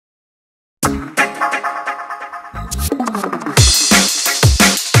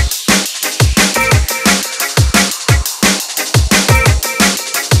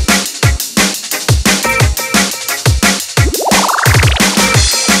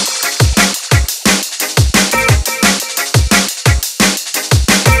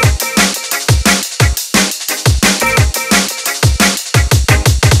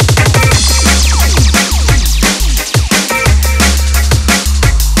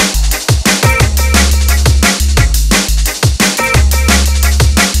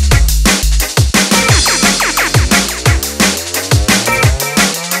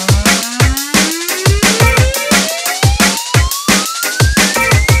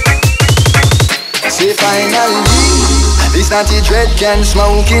Say finally, this naughty dread can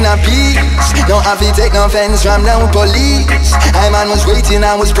smoke in a peace. Don't have to take no offense from no police. I man was waiting,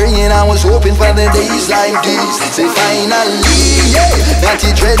 I was praying, I was hoping for the days like this. Say finally, yeah,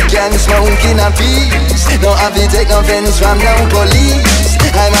 naughty dread can smoke in a peace. Don't have to take no offense from no police.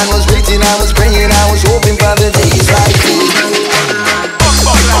 I man was waiting, I was praying, I was hoping for the days like this.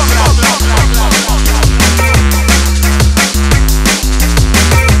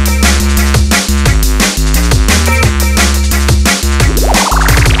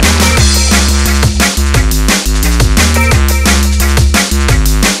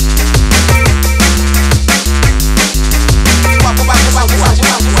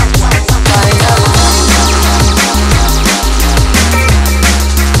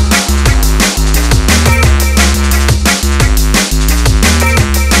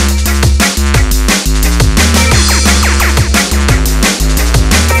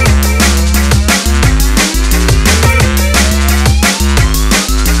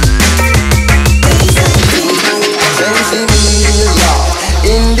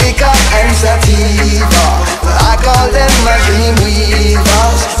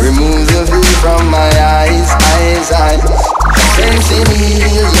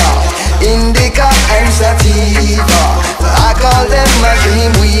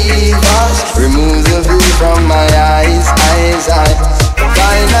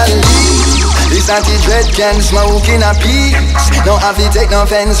 Anti-dread can smoke in a peace. Don't have to take no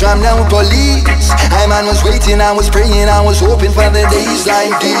offense from no police. I man was waiting, I was praying, I was hoping for the days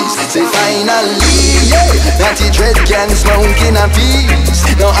like this. Say finally, yeah, anti-dread can smoke in a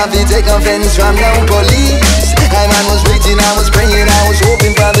peace. Don't have to take no offense from no police. I man was waiting, I was praying, I was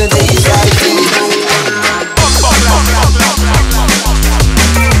hoping for the days like this.